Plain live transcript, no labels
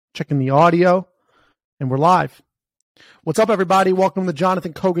checking the audio, and we're live. What's up, everybody? Welcome to the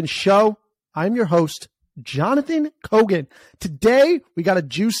Jonathan Kogan Show. I'm your host, Jonathan Kogan. Today, we got a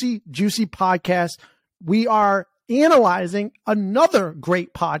juicy podcast. We are analyzing another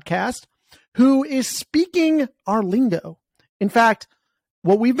great podcast who is speaking our lingo. In fact,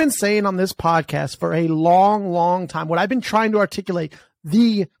 what we've been saying on this podcast for a long time, what I've been trying to articulate,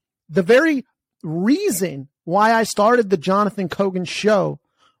 the very reason why I started the Jonathan Kogan Show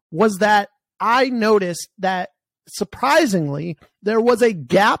was that I noticed that surprisingly, there was a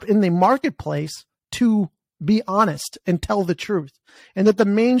gap in the marketplace to be honest and tell the truth, and that the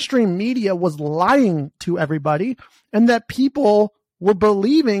mainstream media was lying to everybody, and that people were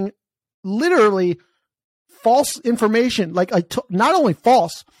believing literally false information, not only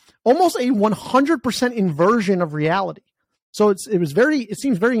false, almost a 100% inversion of reality. So it seems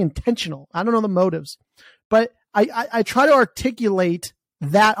very intentional. I don't know the motives, but I try to articulate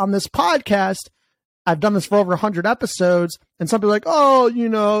that on this podcast. I've done this for over 100 episodes, and some people are like,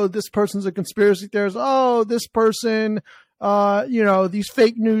 oh, this person's a conspiracy theorist. Oh, this person, these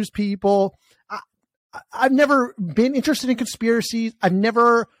fake news people. I've never been interested in conspiracies. I've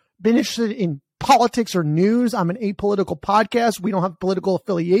never been interested in politics or news. I'm an apolitical podcast. We don't have political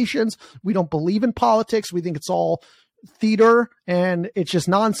affiliations. We don't believe in politics. We think it's all theater and it's just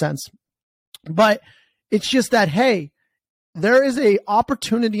nonsense. But it's just that, hey, there is a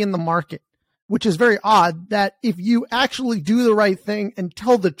opportunity in the market, which is very odd, that if you actually do the right thing and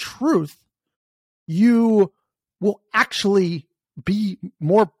tell the truth, you will actually be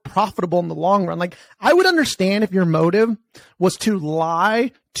more profitable in the long run. Like, I would understand if your motive was to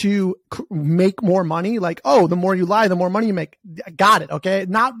lie to make more money. Like, oh, the more you lie, the more money you make. I got it. Okay.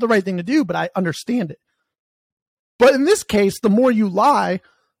 Not the right thing to do, but I understand it. But in this case, the more you lie,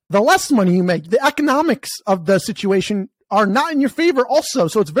 the less money you make. The economics of the situation are not in your favor also.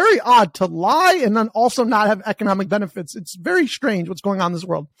 So it's very odd to lie and then also not have economic benefits. It's very strange what's going on in this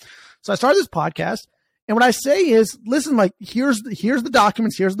world. So I started this podcast, and what I say is, listen, like, here's the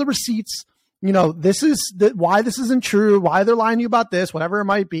documents, here's the receipts. This is why this isn't true, why they're lying to you about this, whatever it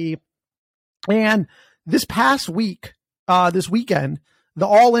might be. And this past week, this weekend, the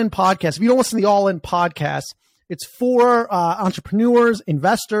All In podcast, if you don't listen to the All In podcast, it's for entrepreneurs,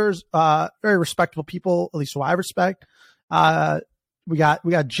 investors, very respectable people, at least who I respect. We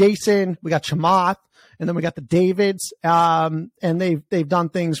got Jason, we got Chamath, and then we got the Davids. And they've done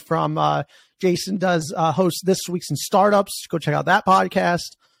things from, Jason does, host This Week's in Startups. Go check out that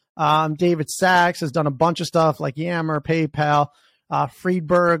podcast. David Sachs has done a bunch of stuff like Yammer, PayPal.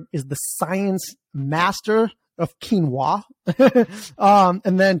 Friedberg is the science master of quinoa.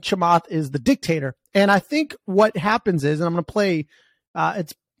 And then Chamath is the dictator. And I think what happens is, and I'm going to play,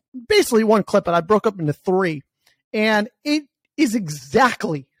 it's basically one clip, but I broke up into three. And it is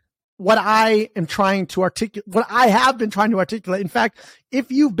exactly what I am trying to articulate, what I have been trying to articulate. In fact,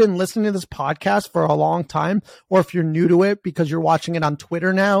 if you've been listening to this podcast for a long time, or if you're new to it because you're watching it on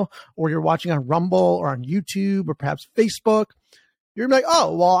Twitter now, or you're watching on Rumble or on YouTube or perhaps Facebook, you're like,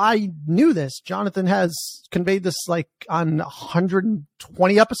 oh, well, I knew this. Jonathan has conveyed this like on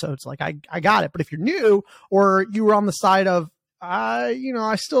 120 episodes. Like, I got it. But if you're new, or you were on the side of,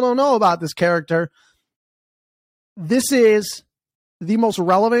 I still don't know about this character, this is the most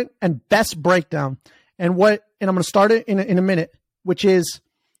relevant and best breakdown. And I'm going to start it in a minute, which is,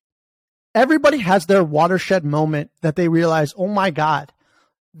 everybody has their watershed moment that they realize, oh my God,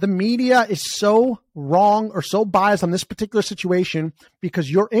 the media is so wrong or so biased on this particular situation because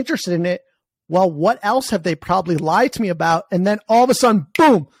you're interested in it. Well, what else have they probably lied to me about? And then all of a sudden,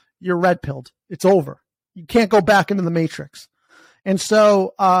 boom, you're red pilled. It's over. You can't go back into the matrix. And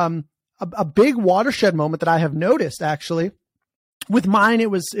so, a big watershed moment that I have noticed, actually, with mine, it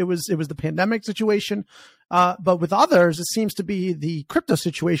was the pandemic situation. But with others, it seems to be the crypto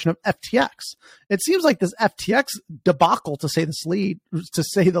situation of FTX. It seems like this FTX debacle, to say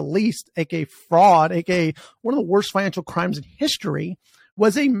the least, aka fraud, aka one of the worst financial crimes in history,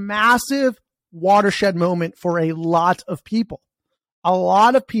 was a massive watershed moment for a lot of people. A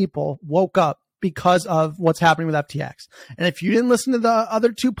lot of people woke up because of what's happening with FTX. And if you didn't listen to the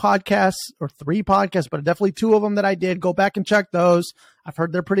other two podcasts, or three podcasts, but definitely two of them that I did, go back and check those. I've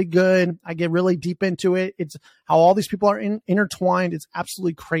heard they're pretty good. I get really deep into it. It's how all these people are intertwined. It's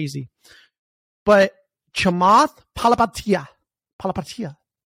absolutely crazy. But Chamath Palihapitiya,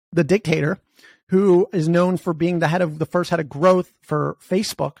 the dictator, who is known for being the first head of growth for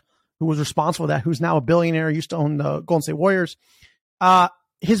Facebook, who was responsible for that, who's now a billionaire, used to own the Golden State Warriors.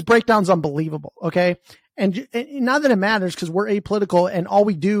 His breakdown's unbelievable. Okay. And not that it matters because we're apolitical and all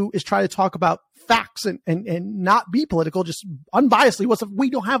we do is try to talk about facts and not be political, just unbiasedly. We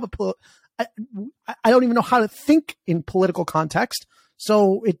don't have I don't even know how to think in political context.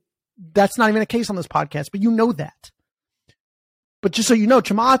 So that's not even a case on this podcast, but you know that. But just so you know,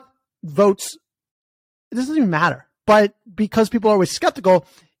 Chamath votes, it doesn't even matter. But because people are always skeptical,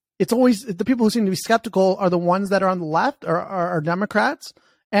 it's always the people who seem to be skeptical are the ones that are on the left or are Democrats.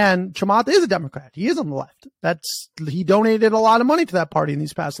 And Chamath is a Democrat. He is on the left. He donated a lot of money to that party in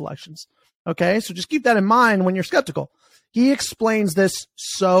these past elections. Okay. So just keep that in mind when you're skeptical. He explains this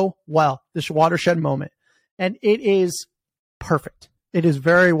so well, this watershed moment, and it is perfect. It is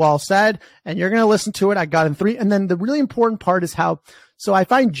very well said, and you're going to listen to it. I got in 3. And then the really important part is so I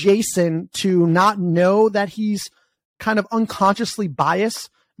find Jason to not know that he's kind of unconsciously biased.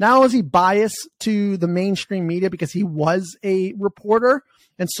 Not only is he biased to the mainstream media because he was a reporter,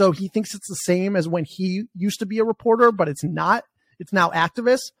 and so he thinks it's the same as when he used to be a reporter, but it's not. It's now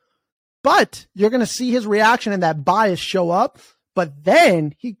activist. But you're going to see his reaction and that bias show up. But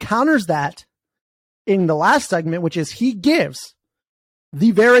then he counters that in the last segment, which is he gives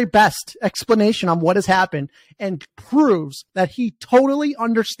the very best explanation on what has happened and proves that he totally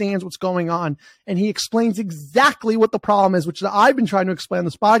understands what's going on. And he explains exactly what the problem is, which I've been trying to explain on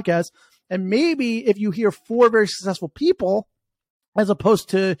this podcast. And maybe if you hear 4 very successful people, as opposed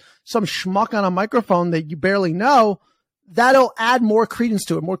to some schmuck on a microphone that you barely know, that'll add more credence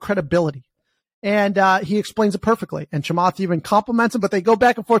to it, more credibility. And he explains it perfectly. And Chamath even compliments him, but they go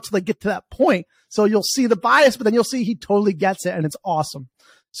back and forth till they get to that point. So you'll see the bias, but then you'll see he totally gets it, and it's awesome.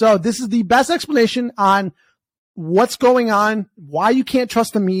 So this is the best explanation on what's going on, why you can't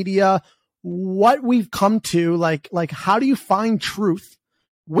trust the media, what we've come to, like how do you find truth?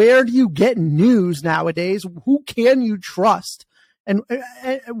 Where do you get news nowadays? Who can you trust? And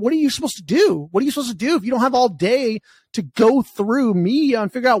what are you supposed to do? What are you supposed to do if you don't have all day to go through media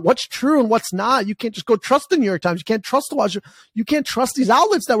and figure out what's true and what's not? You can't just go trust the New York Times. You can't trust the Washington. You can't trust these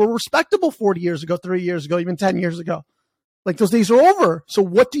outlets that were respectable 40 years ago, 3 years ago, even 10 years ago. Like those days are over. So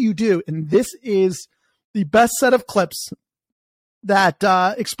what do you do? And this is the best set of clips that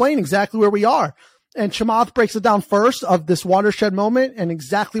explain exactly where we are. And Chamath breaks it down first of this watershed moment and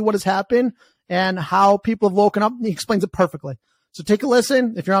exactly what has happened and how people have woken up. And he explains it perfectly. So take a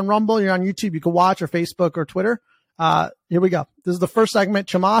listen. If you're on Rumble, you're on YouTube, you can watch, or Facebook or Twitter. Here we go. This is the first segment.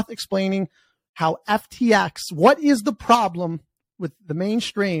 Chamath explaining how FTX, what is the problem with the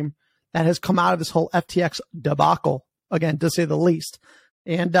mainstream that has come out of this whole FTX debacle, again, to say the least.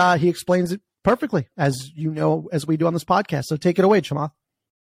 And he explains it perfectly, as you know, as we do on this podcast. So take it away, Chamath.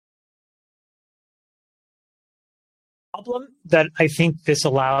 Problem that I think this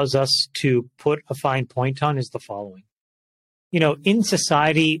allows us to put a fine point on is the following. You know, in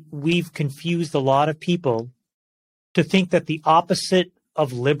society, we've confused a lot of people to think that the opposite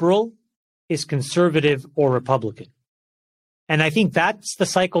of liberal is conservative or Republican. And I think that's the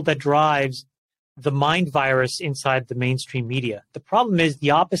cycle that drives the mind virus inside the mainstream media. The problem is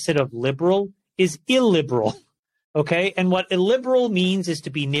the opposite of liberal is illiberal. Okay. And what illiberal means is to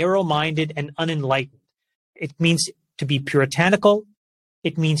be narrow-minded and unenlightened. It means to be puritanical.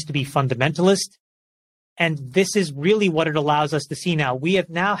 It means to be fundamentalist. And this is really what it allows us to see now. We have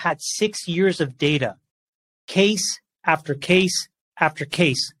now had 6 years of data, case after case after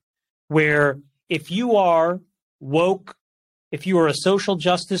case, where if you are woke, if you are a social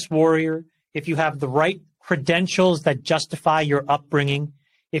justice warrior, if you have the right credentials that justify your upbringing,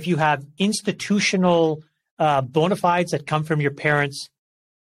 if you have institutional bona fides that come from your parents,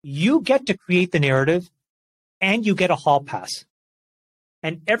 you get to create the narrative and you get a hall pass.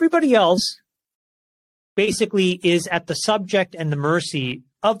 And everybody else basically is at the subject and the mercy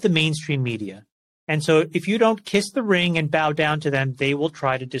of the mainstream media. And so if you don't kiss the ring and bow down to them, they will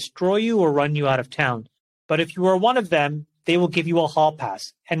try to destroy you or run you out of town. But if you are one of them, they will give you a hall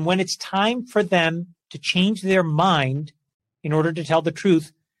pass. And when it's time for them to change their mind in order to tell the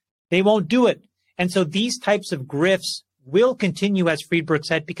truth, they won't do it. And so these types of grifts will continue, as Friedberg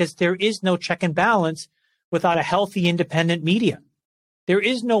said, because there is no check and balance without a healthy, independent media. There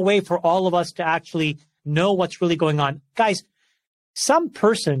is no way for all of us to actually know what's really going on. Guys, some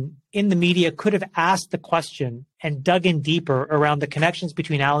person in the media could have asked the question and dug in deeper around the connections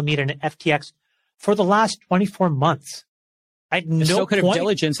between Alameda and FTX for the last 24 months. So could have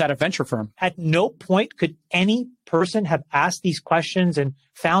diligence at a venture firm. At no point could any person have asked these questions and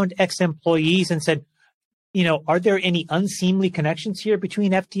found ex-employees and said, you know, are there any unseemly connections here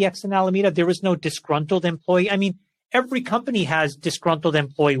between FTX and Alameda? There was no disgruntled employee. I mean, every company has disgruntled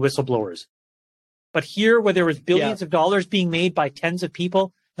employee whistleblowers. But here, where there was billions of dollars being made by tens of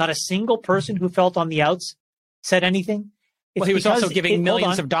people, Not a single person who felt on the outs said anything. Well, he was also giving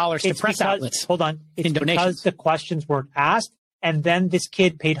millions of dollars to press outlets. Hold on. It's in donations. Because the questions weren't asked, and then this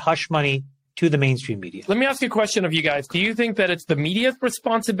kid paid hush money to the mainstream media. Let me ask you a question of you guys. Do you think that it's the media's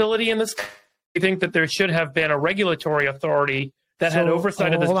responsibility in this? Do you think that there should have been a regulatory authority that had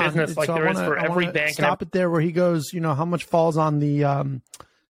oversight of this business like there is for every bank? Stop it there where he goes, how much falls on the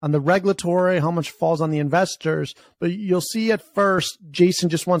regulatory, how much falls on the investors. But you'll see at first, Jason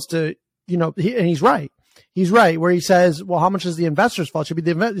just wants to, and he's right. He's right where he says, well, how much is the investor's fault? It should be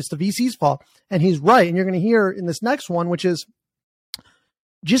it's the VC's fault. And he's right. And you're going to hear in this next one, which is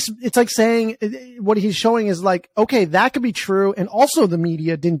it's like saying what he's showing is like, okay, that could be true. And also the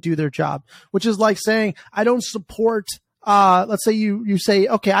media didn't do their job, which is like saying, I don't support, let's say you say,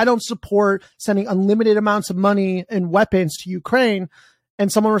 okay, I don't support sending unlimited amounts of money and weapons to Ukraine. And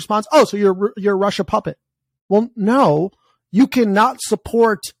someone responds, oh, so you're a Russia puppet. Well, no. You cannot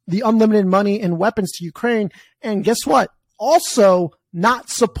support the unlimited money and weapons to Ukraine. And guess what? Also not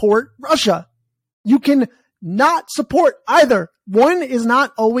support Russia. You can not support either. One is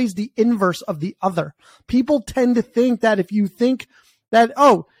not always the inverse of the other. People tend to think that if you think that,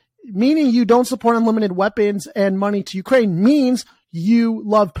 meaning you don't support unlimited weapons and money to Ukraine means you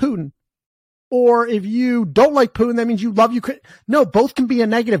love Putin. Or if you don't like Putin, that means you love Ukraine. No, both can be a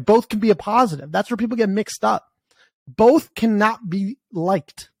negative. Both can be a positive. That's where people get mixed up. Both cannot be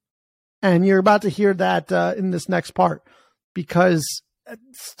liked. And you're about to hear that in this next part, because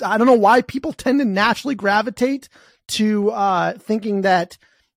I don't know why people tend to naturally gravitate to thinking that,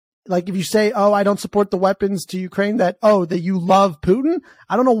 like, if you say, oh, I don't support the weapons to Ukraine, that you love Putin.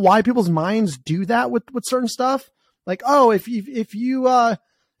 I don't know why people's minds do that with certain stuff. Like, if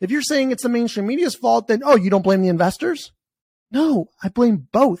you're saying it's the mainstream media's fault, then, you don't blame the investors? No, I blame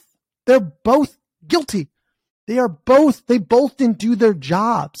both. They're both guilty. They both didn't do their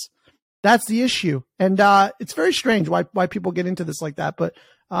jobs. That's the issue. And it's very strange why people get into this like that. But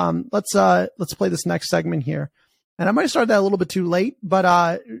let's play this next segment here. And I might have started that a little bit too late,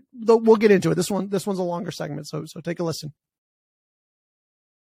 but we'll get into it. This one's a longer segment, so take a listen.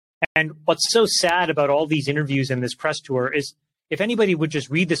 And what's so sad about all these interviews and this press tour is, if anybody would just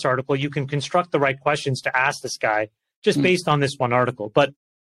read this article, you can construct the right questions to ask this guy just based on this one article. But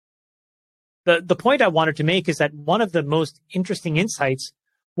the point I wanted to make is that one of the most interesting insights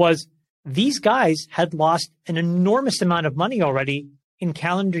was these guys had lost an enormous amount of money already in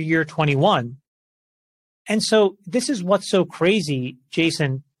calendar year 21. And so this is what's so crazy,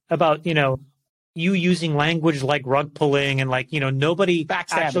 Jason, about, you using language like rug pulling and nobody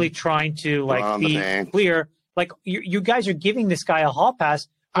actually trying to be clear. Like you guys are giving this guy a hall pass.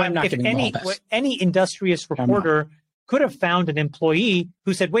 I'm not giving him a hall pass. Any industrious reporter could have found an employee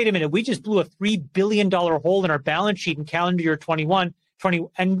who said, wait a minute, we just blew a $3 billion hole in our balance sheet in calendar year 20,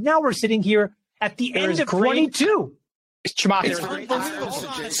 and now we're sitting here at the end of 22.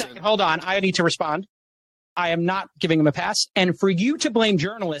 Hold on. I need to respond. I am not giving him a pass. And for you to blame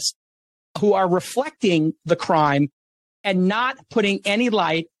journalists who are reflecting the crime and not putting any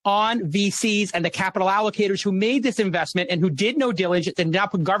light on VCs and the capital allocators who made this investment and who did no diligence and now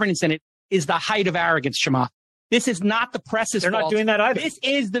put governance in it is the height of arrogance, Shema. This is not the press's fault. They're not doing that either. This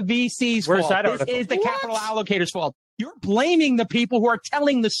is the VC's Where's fault. That article? This is the capital allocators' fault. You're blaming the people who are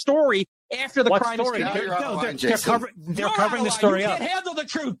telling the story after the crime story? is committed. They're covering the story up. You can't handle the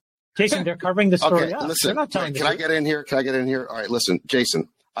truth. Jason, they're covering the story up. Listen, can I get in here? All right, listen, Jason,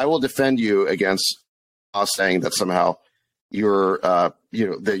 I will defend you against us saying that somehow you're, that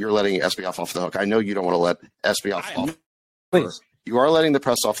you're letting SBF off the hook. I know you don't want to let SBF off. Please. You are letting the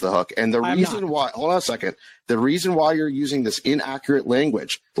press off the hook. And the reason why, hold on a second, the reason why you're using this inaccurate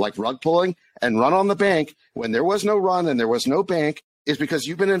language like rug pulling and run on the bank when there was no run and there was no bank is because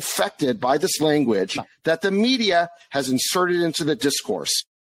you've been infected by this language that the media has inserted into the discourse.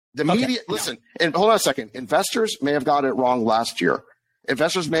 The media, listen, and hold on a second. Investors may have got it wrong last year.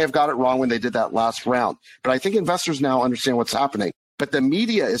 Investors may have got it wrong when they did that last round. But I think investors now understand what's happening. But the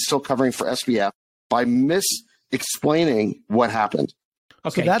media is still covering for SBF by explaining what happened.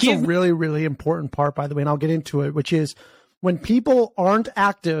 Okay, so that's a really, really important part, by the way, and I'll get into it, which is when people aren't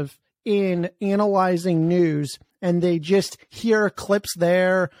active in analyzing news and they just hear clips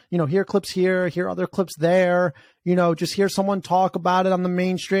there, hear clips here, hear other clips there, just hear someone talk about it on the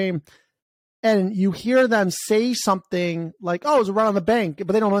mainstream, and you hear them say something like, oh, it was a run on the bank,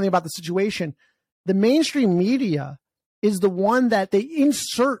 but they don't know anything about the situation. The mainstream media is the one that they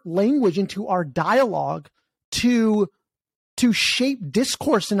insert language into our dialogue to shape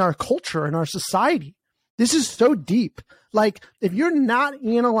discourse in our culture and our society. This is so deep. Like, if you're not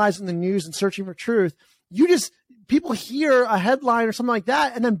analyzing the news and searching for truth, people hear a headline or something like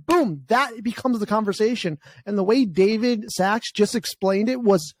that, and then boom, that becomes the conversation. And the way David Sachs just explained it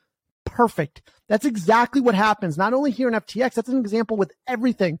was perfect. That's exactly what happens. Not only here in FTX, that's an example with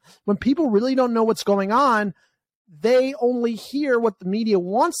everything. When people really don't know what's going on, they only hear what the media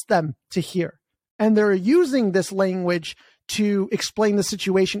wants them to hear. And they're using this language to explain the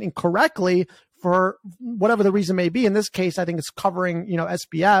situation incorrectly for whatever the reason may be. In this case, I think it's covering,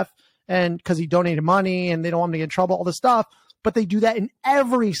 SBF, and because he donated money and they don't want him to get in trouble, all this stuff. But they do that in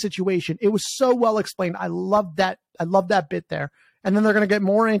every situation. It was so well explained. I love that. I love that bit there. And then they're going to get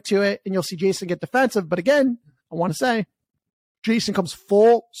more into it, and you'll see Jason get defensive. But again, I want to say, Jason comes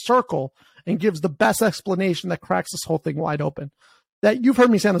full circle and gives the best explanation that cracks this whole thing wide open. That you've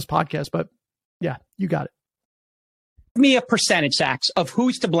heard me say on this podcast, but yeah, you got it. Give me a percentage, Sachs, of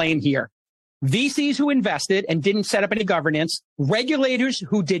who's to blame here. VCs who invested and didn't set up any governance, regulators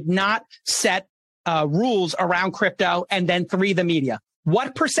who did not set rules around crypto, and then 3, the media.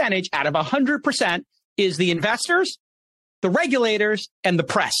 What percentage out of 100% is the investors, the regulators, and the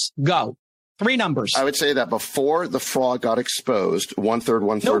press? Go. 3 numbers. I would say that before the fraud got exposed, 1/3,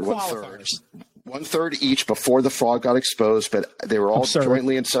 1/3, 1/3. 1/3 each before the fraud got exposed, but they were all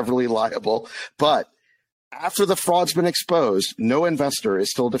jointly and severally liable. But after the fraud's been exposed, no investor is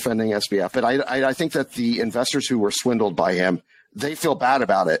still defending SBF. But I think that the investors who were swindled by him, they feel bad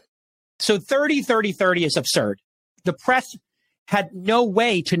about it. So 30-30-30 is absurd. The press had no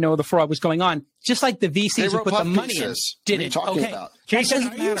way to know the fraud was going on, just like the VCs who put the money in didn't. Okay, Jason,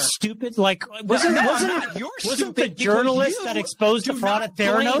 are you stupid? Like, wasn't the journalist that exposed the fraud at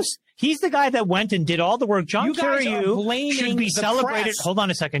Theranos? He's the guy that went and did all the work. John Carreyrou should be celebrated. Hold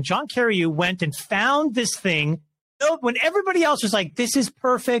on a second. John Carreyrou went and found this thing when everybody else was like, this is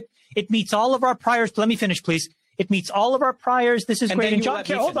perfect. It meets all of our priors. Let me finish, please. It meets all of our priors. This is great. And John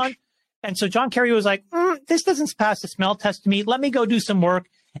Carreyrou, hold on. And so John Carreyrou was like, this doesn't pass the smell test to me. Let me go do some work.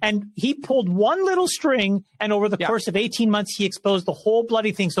 And he pulled one little string, and over the course of 18 months, he exposed the whole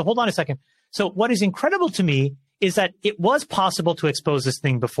bloody thing. So hold on a second. So what is incredible to me is that it was possible to expose this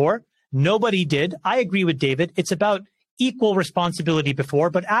thing before. Nobody did. I agree with David. It's about equal responsibility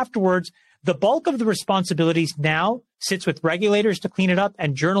before, but afterwards, the bulk of the responsibilities now sits with regulators to clean it up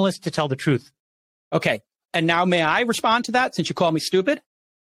and journalists to tell the truth. Okay. And now may I respond to that since you call me stupid?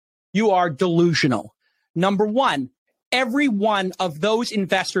 You are delusional. Number one, every one of those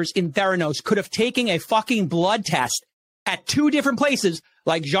investors in Theranos could have taken a fucking blood test at 2 different places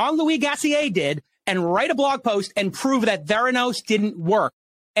like Jean-Louis Gassier did and write a blog post and prove that Theranos didn't work.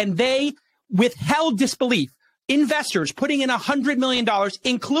 And they withheld disbelief. Investors putting in $100 million,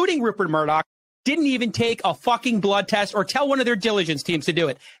 including Rupert Murdoch, didn't even take a fucking blood test or tell one of their diligence teams to do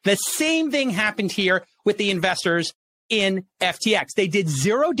it. The same thing happened here with the investors in FTX. They did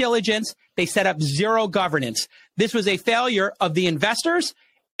 0 diligence. They set up 0 governance. This was a failure of the investors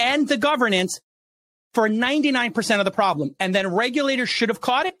and the governance for 99% of the problem. And then regulators should have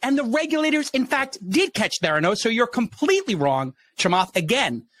caught it. And the regulators, in fact, did catch Theranos. So you're completely wrong, Chamath.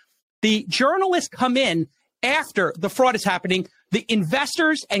 Again, the journalists come in after the fraud is happening. The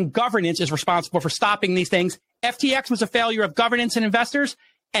investors and governance is responsible for stopping these things. FTX was a failure of governance and investors,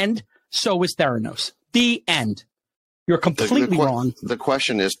 and so was Theranos. The end. You're completely wrong. The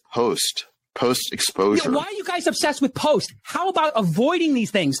question is post-exposure. Yeah, why are you guys obsessed with post? How about avoiding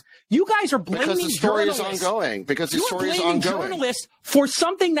these things? You guys are blaming because the story is ongoing. Journalists for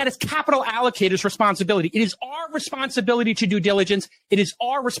something that is capital allocators' responsibility. It is our responsibility to do diligence. It is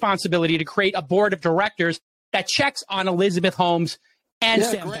our responsibility to create a board of directors that checks on Elizabeth Holmes and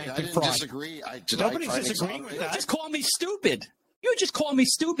Sam Bankman-Fried. I didn't disagree. Nobody's disagreeing with that. You just call me stupid. You just call me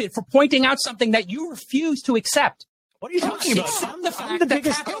stupid for pointing out something that you refuse to accept. What are you talking about? I'm the fact that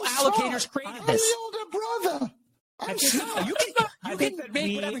capital allocators created this. I'm the older brother. You can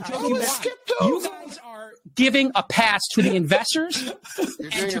make whatever joke you want. You guys are giving a pass to the investors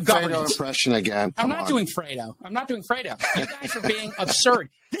and to governance. Impression again. I'm not doing Fredo. You guys are being absurd.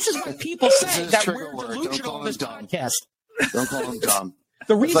 This is what people say that we're delusional on this podcast. Don't call them dumb.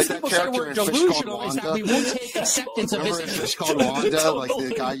 The reason people say we're delusional is that we won't take acceptance of this. Remember a fish called Wanda, like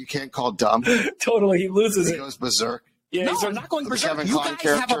the guy you can't call dumb? Totally, he loses it. He goes berserk. Yeah, no, I'm not going berserk. You guys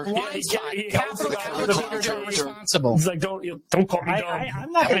have a blind spot. Capital allocators are responsible. He's like, don't call me dumb.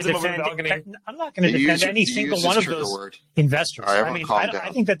 I'm not going to defend any single one of those investors.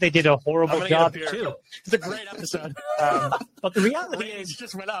 I think that they did a horrible job too. It's a great episode. But the reality is,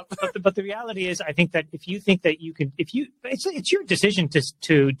 just went up. But the reality is, I think that if you think that you can, it's your decision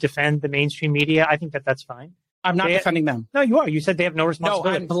to defend the mainstream media. I think that that's fine. I'm not defending them. No, you are. You said they have no responsibility.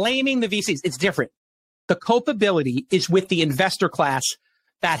 No, I'm blaming the VCs. It's different. The culpability is with the investor class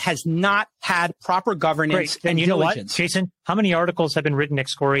that has not had proper governance and you know diligence. What, Jason? How many articles have been written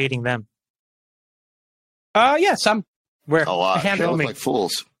excoriating them? Yeah, some. Where? A lot. They look like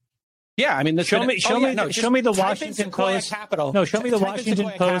fools. Yeah, I mean, show me the Washington Post. No, show me the Washington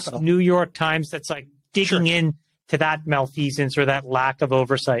Post, New York Times that's like digging in to that malfeasance or that lack of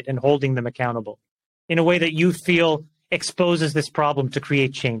oversight and holding them accountable in a way that you feel exposes this problem to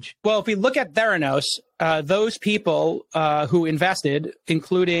create change. Well, if we look at Theranos, those people who invested,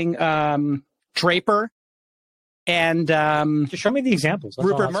 including Draper and just show me the examples.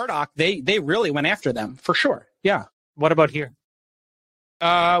 Rupert Murdoch, they really went after them for sure. Yeah. What about here?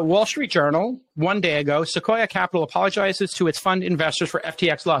 Wall Street Journal, 1 day ago, Sequoia Capital apologizes to its fund investors for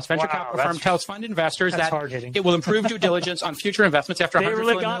FTX loss. Venture capital firm tells fund investors that it will improve due diligence on future investments after $100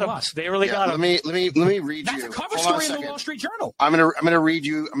 billion loss. They really got him. Let me read you. That's a cover story in the Wall Street Journal. I'm gonna read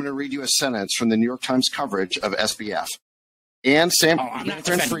you a sentence from the New York Times coverage of SBF. And Sam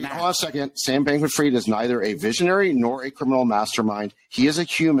Bankman-Fried. Hold on a second. Sam Bankman-Fried is neither a visionary nor a criminal mastermind. He is a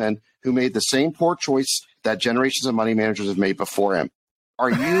human who made the same poor choice that generations of money managers have made before him. Are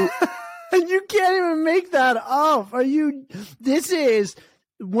you? You can't even make that up. Are you? This is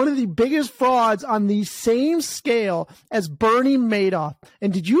one of the biggest frauds on the same scale as Bernie Madoff.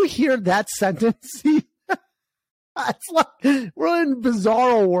 And did you hear that sentence? It's like we're in a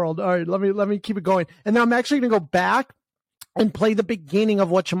bizarro world. All right, let me keep it going. And then I'm actually going to go back and play the beginning of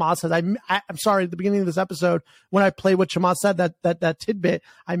what Chamath said. I'm sorry, at the beginning of this episode, when I played what Chamath said, that tidbit,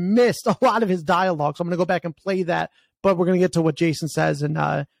 I missed a lot of his dialogue. So I'm going to go back and play that. But we're going to get to what Jason says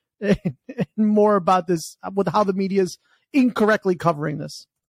and more about this, with how the media is incorrectly covering this.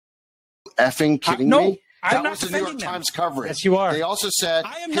 Effing kidding me? That was the New York Times coverage. Yes, you are. They also said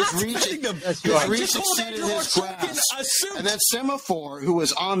his reach exceeded his grasp. And then Semaphore, who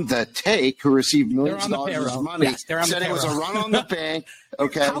was on the take, who received millions of dollars of money, said it was a run on the bank.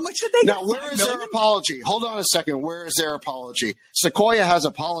 Okay. How much did they Now, where is their apology? Hold on a second. Where is their apology? Sequoia has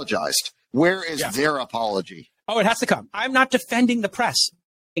apologized. Where is their apology? Oh, it has to come. I'm not defending the press.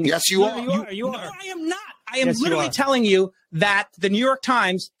 Yes, you are. You are. No, I am not. I am literally telling you that the New York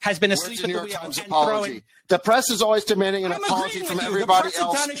Times has been asleep at the wheel. New York Times apology? The press is always demanding an apology from everybody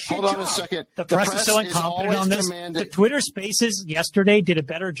else. Hold on a second. The press is so incompetent on this. The Twitter Spaces yesterday did a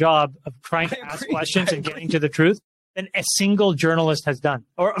better job of trying to ask questions and getting to the truth than a single journalist has done,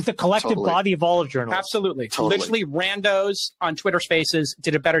 or the collective body of all of journalists. Absolutely. Literally, randos on Twitter Spaces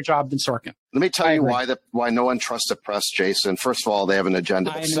did a better job than Sorkin. Let me tell you why no one trusts the press, Jason. First of all, they have an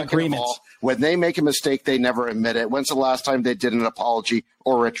agenda. But second of all, when they make a mistake, they never admit it. When's the last time they did an apology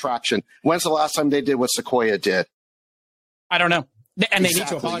or retraction? When's the last time they did what Sequoia did? I don't know. And they need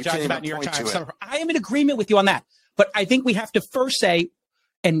to apologize about New York Times. I am in agreement with you on that. But I think we have to first say,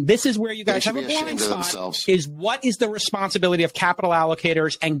 and this is where you guys have a blind spot, is what is the responsibility of capital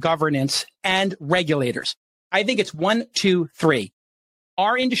allocators and governance and regulators? I think it's 1, 2, 3.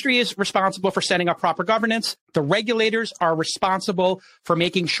 Our industry is responsible for setting up proper governance. The regulators are responsible for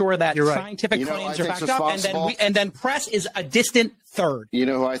making sure that scientific claims are backed up. And then press is a distant third. You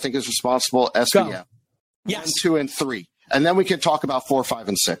know who I think is responsible? SBF. Yes. 1, 2, and 3. And then we can talk about 4, 5,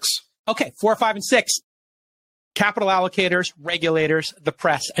 and 6. Okay, 4, 5, and 6. Capital allocators, regulators, the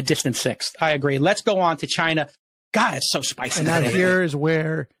press, a distant sixth. I agree. Let's go on to China. God, it's so spicy. And now here is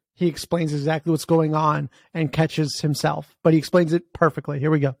where he explains exactly what's going on and catches himself. But he explains it perfectly. Here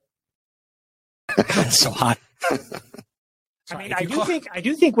we go. It's so hot. I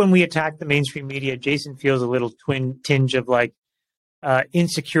do think when we attack the mainstream media, Jason feels a little tinge of like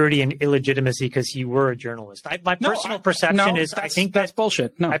insecurity and illegitimacy because he were a journalist. My personal perception is I think that's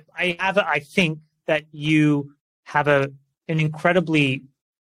bullshit. No, I think that you have an incredibly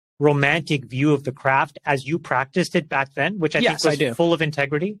romantic view of the craft as you practiced it back then, which I think was full of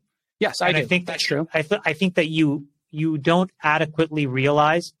integrity. Yes, I do. I think that's true. I think that you don't adequately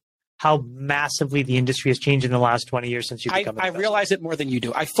realize how massively the industry has changed in the last 20 years since you've become. I realize it more than you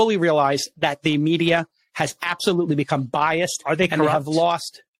do. I fully realize that the media has absolutely become biased. Are they corrupt? And have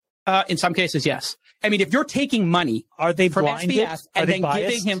lost. In some cases, yes. I mean, if you're taking money, are they from blinded? SBF and then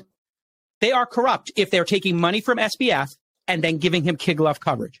giving him, they are corrupt if they're taking money from SBF and then giving him kid glove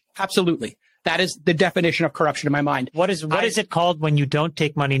coverage. Absolutely. That is the definition of corruption in my mind. What is it called when you don't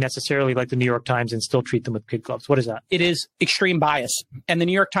take money necessarily like the New York Times and still treat them with kid gloves? What is that? It is extreme bias. And the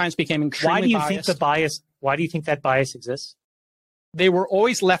New York Times became extremely biased. Why do you think that bias exists? They were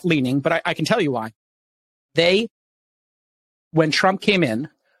always left leaning, but I can tell you why. When Trump came in,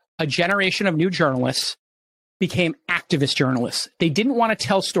 a generation of new journalists became activist journalists. They didn't want to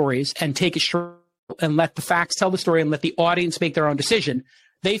tell stories and take it straight and let the facts tell the story and let the audience make their own decision.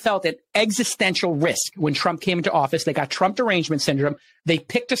 They felt an existential risk when Trump came into office. They got Trump derangement syndrome. They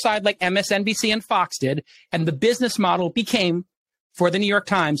picked a side like MSNBC and Fox did. And the business model became, for the New York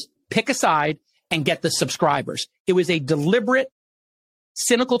Times, pick a side and get the subscribers. It was a deliberate,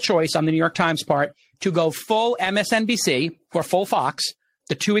 cynical choice on the New York Times part to go full MSNBC or full Fox,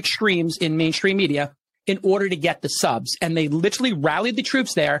 the two extremes in mainstream media, in order to get the subs. And they literally rallied the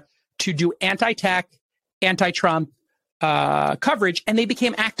troops there to do anti-tech, anti-Trump coverage, and they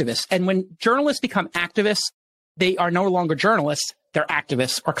became activists. And when journalists become activists, they are no longer journalists, they're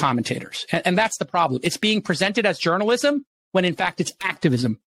activists or commentators. And that's the problem. It's being presented as journalism when in fact it's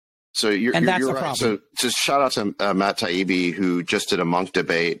activism. So that's the problem. So just shout out to Matt Taibbi, who just did a Monk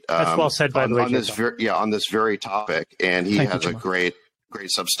debate. That's well said, by the way. On this very topic, and he has a great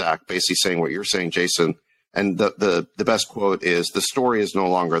Substack, basically saying what you're saying, Jason. And the best quote is, "The story is no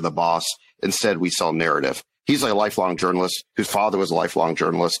longer the boss. Instead, we sell narrative." He's a lifelong journalist whose father was a lifelong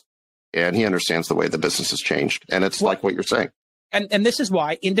journalist, and he understands the way the business has changed. And it's like what you're saying. And this is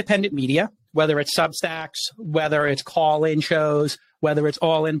why independent media, whether it's Substacks, whether it's call-in shows, whether it's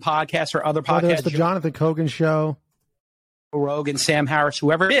all-in podcasts or other podcasts, whether it's the Jonathan Kogan Show, Rogan, Sam Harris,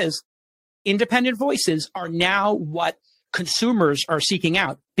 whoever it is, independent voices are now what consumers are seeking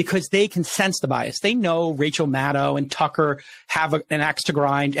out because they can sense the bias. They know Rachel Maddow and Tucker have an axe to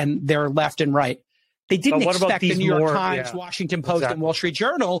grind, and they're left and right. They didn't expect the New York Times, Washington Post, and Wall Street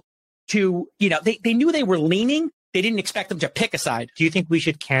Journal to, they knew they were leaning. They didn't expect them to pick a side. Do you think we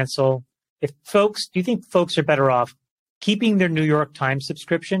should cancel? Do you think folks are better off keeping their New York Times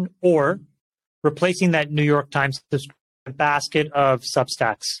subscription or replacing that New York Times subscription with a basket of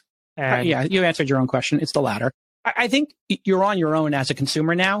Substacks? And yeah, you answered your own question. It's the latter. I think you're on your own as a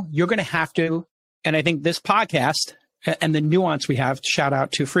consumer now. You're going to have to, and I think this podcast and the nuance we have, shout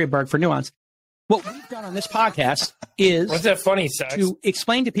out to Freeberg for nuance. What we've done on this podcast is what's that funny, Sax? To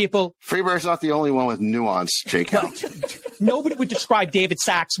explain to people. Freeberg's not the only one with nuance, Jacob. Nobody would describe David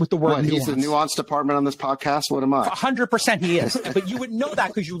Sachs with the word nuance. He's the nuance department on this podcast. What am I? 100% he is. But you would know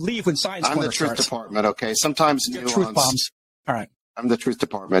that because you leave when science I'm the truth department, okay? Sometimes nuance. Truth bombs. All right. I'm the truth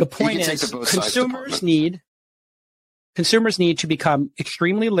department. The point is consumers need to become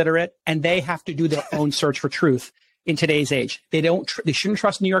extremely literate, and they have to do their own search for truth. In today's age, they shouldn't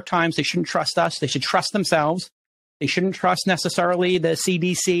trust New York Times. They shouldn't trust us. They should trust themselves. They shouldn't trust necessarily the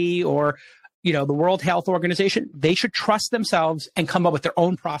CDC or, the World Health Organization. They should trust themselves and come up with their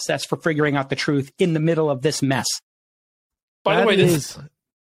own process for figuring out the truth in the middle of this mess. By the way, this is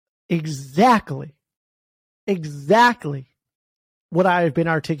exactly what I have been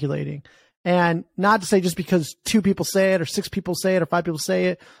articulating. And not to say just because 2 people say it or 6 people say it or 5 people say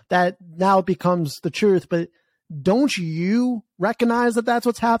it, that now it becomes the truth. But don't you recognize that that's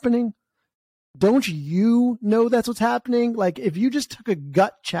what's happening? Don't you know that's what's happening? Like, if you just took a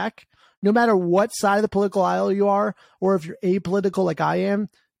gut check, no matter what side of the political aisle you are, or if you're apolitical like I am,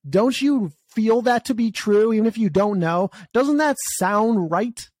 don't you feel that to be true, even if you don't know? Doesn't that sound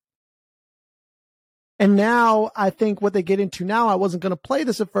right? And now I think what they get into now, I wasn't going to play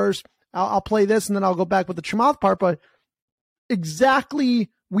this at first. I'll play this and then I'll go back with the Chamath part, but exactly,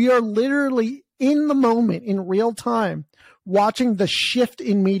 we are literally in the moment, in real time, watching the shift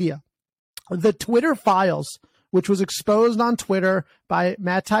in media. The Twitter files, which was exposed on Twitter by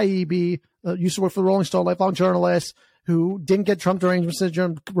Matt Taibbi, used to work for the Rolling Stone, lifelong journalist, who didn't get Trump derangement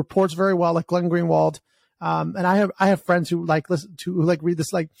syndrome, reports very well, like Glenn Greenwald. And I have friends who listen to, who read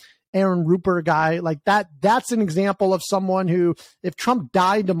this, like Aaron Rupert guy, like that. That's an example of someone who, if Trump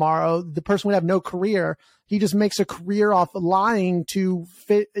died tomorrow, the person would have no career. He just makes a career off lying to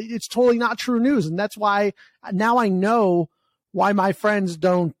fit. It's totally not true news. And that's why now I know why my friends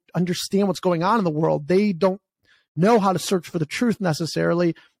don't understand what's going on in the world. They don't know how to search for the truth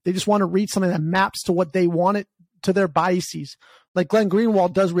necessarily. They just want to read something that maps to what they want it, to their biases. Like Glenn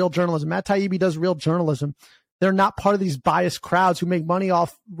Greenwald does real journalism. Matt Taibbi does real journalism. They're not part of these biased crowds who make money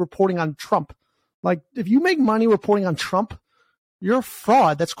off reporting on Trump. Like, if you make money reporting on Trump, you're a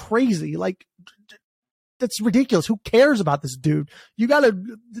fraud. That's crazy. Like, that's ridiculous. Who cares about this dude? You gotta,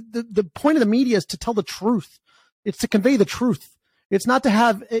 the point of the media is to tell the truth. It's to convey the truth. It's not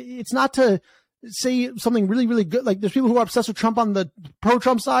to say something really, really good. Like, there's people who are obsessed with Trump on the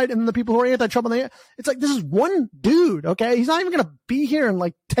pro-Trump side, and then the people who are anti-Trump on the, it's like, this is one dude. Okay. He's not even going to be here in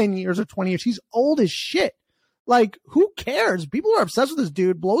like 10 years or 20 years. He's old as shit. Like, who cares? People are obsessed with this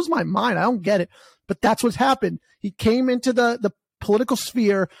dude. Blows my mind. I don't get it. But that's what's happened. He came into the political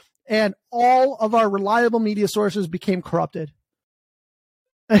sphere, and all of our reliable media sources became corrupted.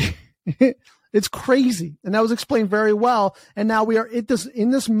 It's crazy. And that was explained very well. And now we are in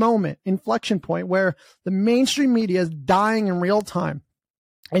this moment, inflection point, where the mainstream media is dying in real time.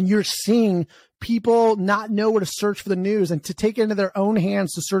 And you're seeing people not know where to search for the news and to take it into their own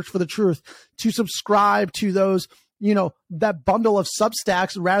hands to search for the truth, to subscribe to those, that bundle of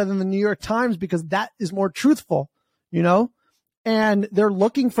Substacks rather than the New York Times, because that is more truthful, and they're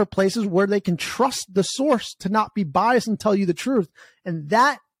looking for places where they can trust the source to not be biased and tell you the truth. And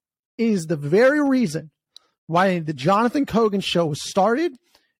that is the very reason why the Jonathan Kogan Show was started.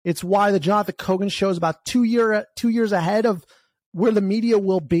 It's why the Jonathan Kogan Show is about 2 years ahead of where the media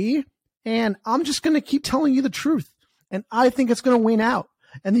will be. And I'm just going to keep telling you the truth. And I think it's going to win out.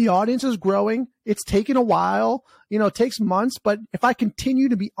 And the audience is growing. It's taken a while, it takes months. But if I continue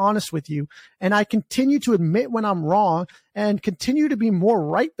to be honest with you and I continue to admit when I'm wrong and continue to be more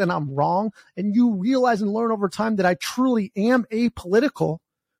right than I'm wrong, and you realize and learn over time that I truly am apolitical,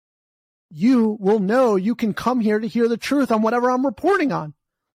 you will know you can come here to hear the truth on whatever I'm reporting on.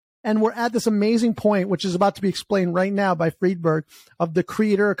 And we're at this amazing point, which is about to be explained right now by Friedberg, of the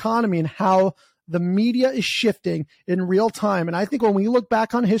creator economy and how the media is shifting in real time. And I think when we look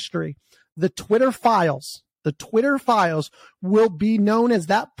back on history, the Twitter files will be known as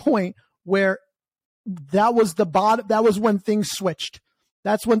that point where that was that was when things switched.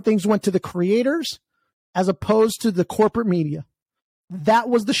 That's when things went to the creators as opposed to the corporate media. That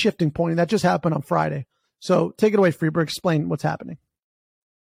was the shifting point. And that just happened on Friday. So take it away, Friedberg. Explain what's happening.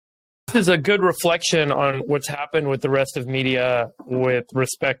 This is a good reflection on what's happened with the rest of media with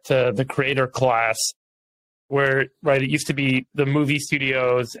respect to the creator class, where, right, it used to be the movie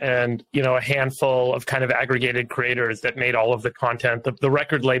studios and, a handful of kind of aggregated creators that made all of the content, the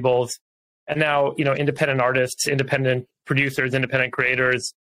record labels, and now, independent artists, independent producers, independent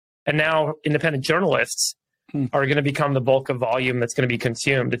creators, and now independent journalists are going to become the bulk of volume that's going to be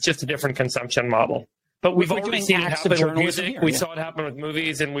consumed. It's just a different consumption model. But we've already seen it happen with music. We saw it happen with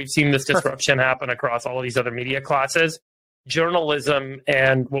movies, and we've seen this disruption happen across all of these other media classes. Journalism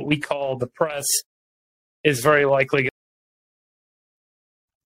and what we call the press is very likely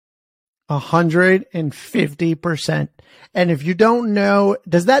 150%. And if you don't know,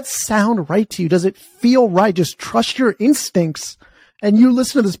 does that sound right to you? Does it feel right? Just trust your instincts. And you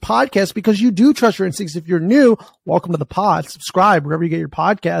listen to this podcast because you do trust your instincts. If you're new, welcome to the pod. Subscribe wherever you get your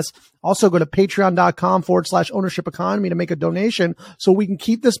podcasts. Also go to patreon.com/ownership economy to make a donation so we can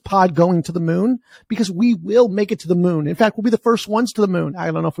keep this pod going to the moon, because we will make it to the moon. In fact, we'll be the first ones to the moon.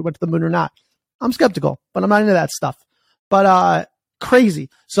 I don't know if we went to the moon or not. I'm skeptical, but I'm not into that stuff. But, crazy.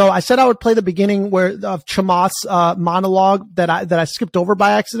 So I said I would play the beginning of Chamath's monologue that I skipped over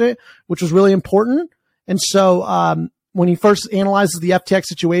by accident, which was really important. And so, when he first analyzes the FTX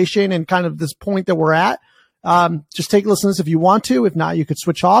situation and kind of this point that we're at, just take a listen to this if you want to. If not, you could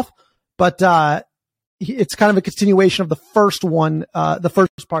switch off. But it's kind of a continuation of the first one, the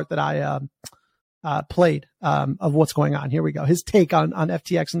first part that I played of what's going on. Here we go. His take on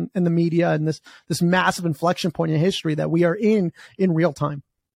FTX and the media and this massive inflection point in history that we are in real time.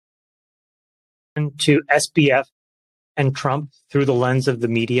 And to SBF and Trump through the lens of the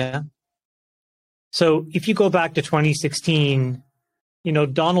media. So if you go back to 2016,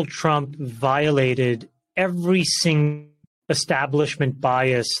 Donald Trump violated every single establishment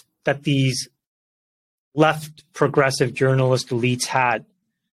bias that these left progressive journalist elites had.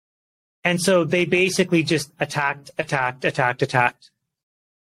 And so they basically just attacked.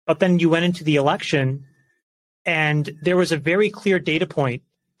 But then you went into the election and there was a very clear data point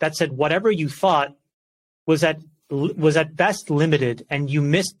that said whatever you thought was at best limited, and you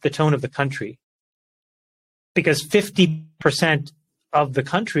missed the tone of the country. Because 50% of the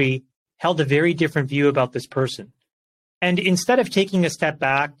country held a very different view about this person. And instead of taking a step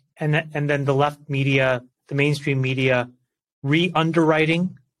back and then the left media, the mainstream media,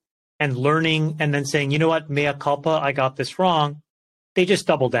 re-underwriting and learning and then saying, you know what, mea culpa, I got this wrong, they just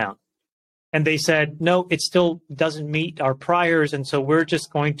doubled down. And they said, no, it still doesn't meet our priors, and so we're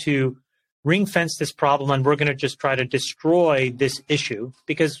just going to ring fence this problem, and we're going to just try to destroy this issue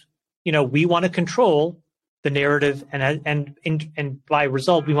because, we want to control the narrative, and by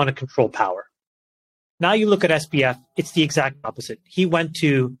result, we want to control power. Now you look at SBF, it's the exact opposite. He went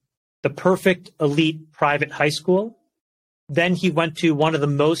to the perfect elite private high school. Then he went to one of the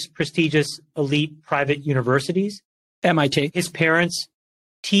most prestigious elite private universities, MIT. His parents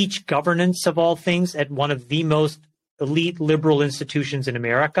teach governance of all things at one of the most elite liberal institutions in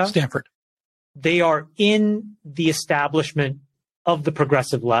America. Stanford. They are in the establishment of the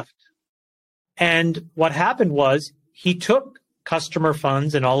progressive left. And what happened was he took customer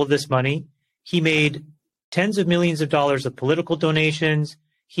funds and all of this money. He made tens of millions of dollars of political donations.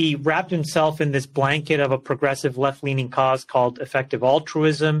 He wrapped himself in this blanket of a progressive left-leaning cause called effective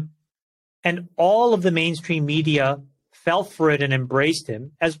altruism. And all of the mainstream media fell for it and embraced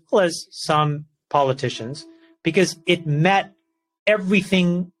him, as well as some politicians, because it met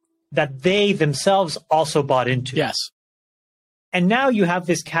everything that they themselves also bought into. Yes. And now you have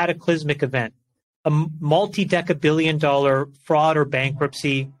this cataclysmic event, a multi-deca-billion-dollar fraud or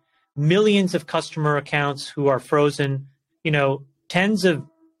bankruptcy, millions of customer accounts who are frozen, tens of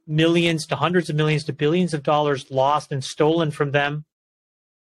millions to hundreds of millions to billions of dollars lost and stolen from them.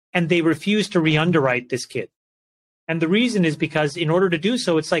 And they refuse to re-underwrite this kid. And the reason is because in order to do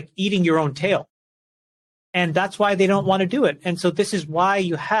so, it's like eating your own tail. And that's why they don't want to do it. And so this is why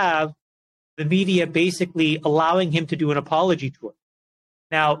you have the media basically allowing him to do an apology tour.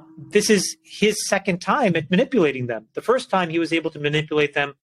 Now, this is his second time at manipulating them. The first time he was able to manipulate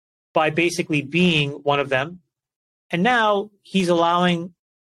them by basically being one of them. And now he's allowing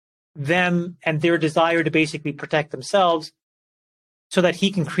them and their desire to basically protect themselves so that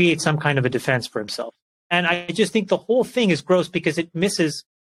he can create some kind of a defense for himself. And I just think the whole thing is gross because it misses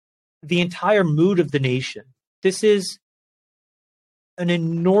the entire mood of the nation. This is an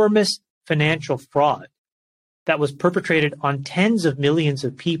enormous financial fraud that was perpetrated on tens of millions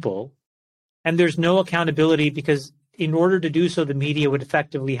of people. And there's no accountability because in order to do so, the media would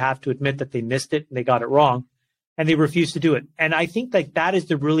effectively have to admit that they missed it and they got it wrong. And they refuse to do it. And I think that is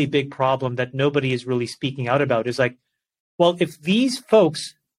the really big problem that nobody is really speaking out about is like, well, if these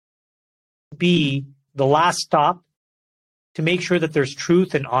folks be the last stop to make sure that there's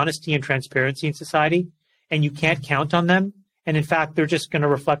truth and honesty and transparency in society, and you can't count on them, and in fact, they're just going to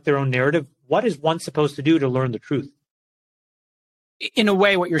reflect their own narrative, what is one supposed to do to learn the truth? In a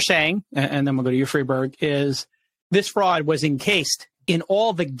way, what you're saying, and then we'll go to you, Freeberg, is this fraud was encased in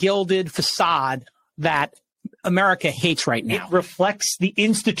all the gilded facade that America hates right now. It reflects the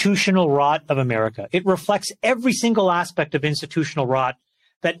institutional rot of America. It reflects every single aspect of institutional rot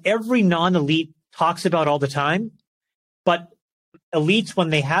that every non-elite talks about all the time. But elites, when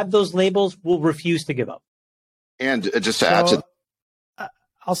they have those labels, will refuse to give up. And just to add to...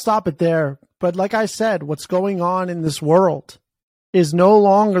 I'll stop it there. But like I said, what's going on in this world is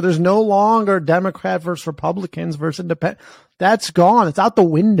there's no longer Democrat versus Republicans versus independent. That's gone. It's out the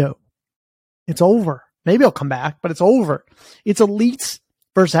window. It's over. Maybe it'll come back, but it's over. It's elites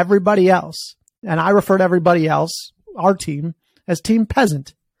versus everybody else. And I refer to everybody else, our team, as Team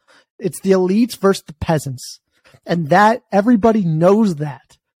Peasant. It's the elites versus the peasants. And that everybody knows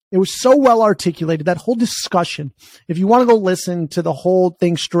that. It was so well articulated, that whole discussion. If you want to go listen to the whole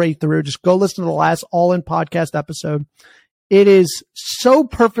thing straight through, just go listen to the last All In podcast episode. It is so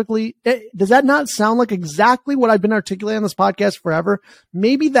perfectly. Does that not sound like exactly what I've been articulating on this podcast forever?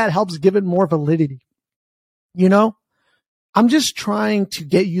 Maybe that helps give it more validity. I'm just trying to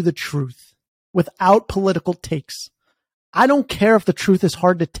get you the truth without political takes. I don't care if the truth is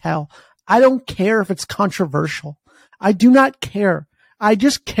hard to tell. I don't care if it's controversial. I do not care. I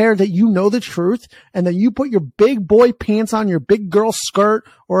just care that you know the truth and that you put your big boy pants on, your big girl skirt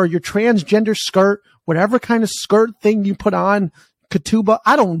or your transgender skirt, whatever kind of skirt thing you put on, Katuba,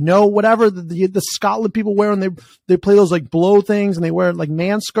 I don't know, whatever the Scotland people wear when they play those like blow things and they wear like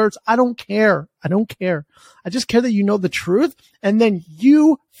man skirts. I don't care. I just care that you know the truth and then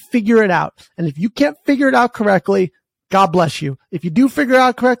you figure it out. And if you can't figure it out correctly, God bless you. If you do figure it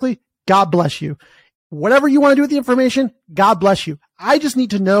out correctly, God bless you. Whatever you want to do with the information, God bless you. I just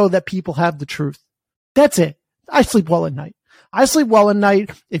need to know that people have the truth. That's it. I sleep well at night.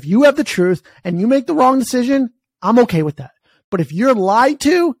 If you have the truth and you make the wrong decision, I'm okay with that. But if you're lied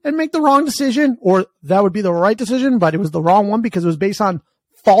to and make the wrong decision, or that would be the right decision, but it was the wrong one because it was based on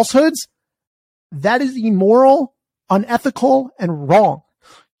falsehoods, that is immoral, unethical, and wrong.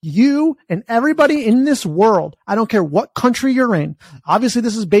 You and everybody in this world, I don't care what country you're in. Obviously,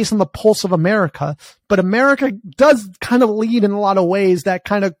 this is based on the pulse of America, but America does kind of lead in a lot of ways that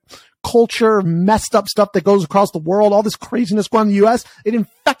kind of culture, messed up stuff that goes across the world, all this craziness going on in the U.S., it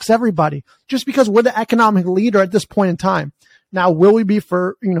infects everybody just because we're the economic leader at this point in time. Now, will we be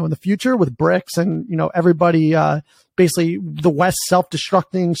for, in the future with BRICS and, everybody, basically the West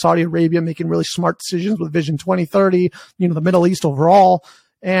self-destructing, Saudi Arabia making really smart decisions with Vision 2030, the Middle East overall,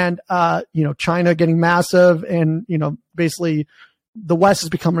 and, China getting massive and, basically the West is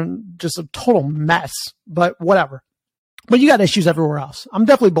becoming just a total mess, but whatever. But you got issues everywhere else. I'm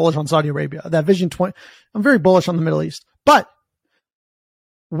definitely bullish on Saudi Arabia, that Vision 20. I'm very bullish on the Middle East, but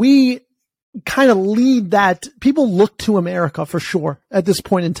we kind of lead that people look to America for sure at this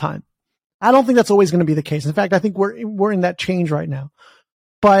point in time. I don't think that's always going to be the case. In fact, I think we're in that change right now.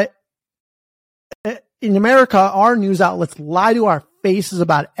 But in America, our news outlets lie to our faces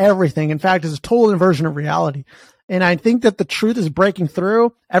about everything. In fact, it's a total inversion of reality. And I think that the truth is breaking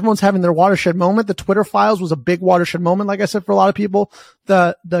through. Everyone's having their watershed moment. The Twitter files was a big watershed moment, like I said, for a lot of people.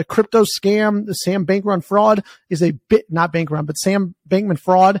 The crypto scam, the Sam Bankman fraud is a bit, not Bankman, but Sam Bankman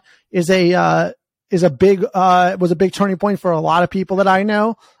fraud was a big turning point for a lot of people that I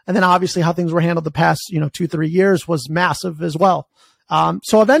know. And then obviously how things were handled the past, 2-3 years was massive as well.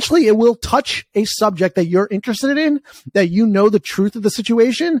 So eventually it will touch a subject that you're interested in, that you know the truth of the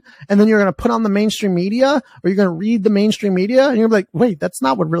situation, and then you're going to put on the mainstream media, or you're going to read the mainstream media, and you're like, wait, that's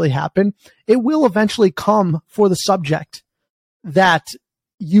not what really happened. It will eventually come for the subject that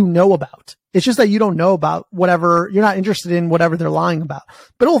you know about. It's just that you don't know about whatever, you're not interested in whatever they're lying about.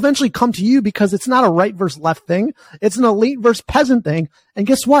 But it'll eventually come to you because it's not a right versus left thing. It's an elite versus peasant thing. And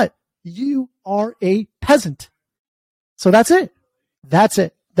guess what? You are a peasant. So that's it. That's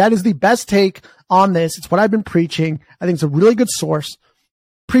it. That is the best take on this. It's what I've been preaching. I think it's a really good source.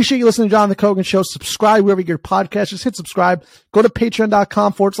 Appreciate you listening to Jonathan Kogan Show. Subscribe wherever you get your podcast. Just hit subscribe. Go to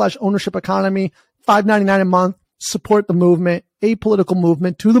patreon.com/ownership economy. $5.99 a month. Support the movement, apolitical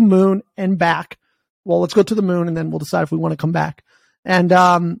movement, to the moon and back. Well, let's go to the moon and then we'll decide if we want to come back. And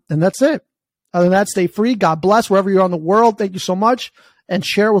that's it. Other than that, stay free. God bless wherever you're on the world. Thank you so much. And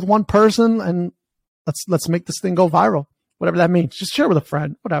share it with one person, and let's make this thing go viral. Whatever that means. Just share with a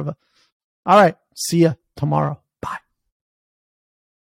friend, whatever. All right. See ya tomorrow.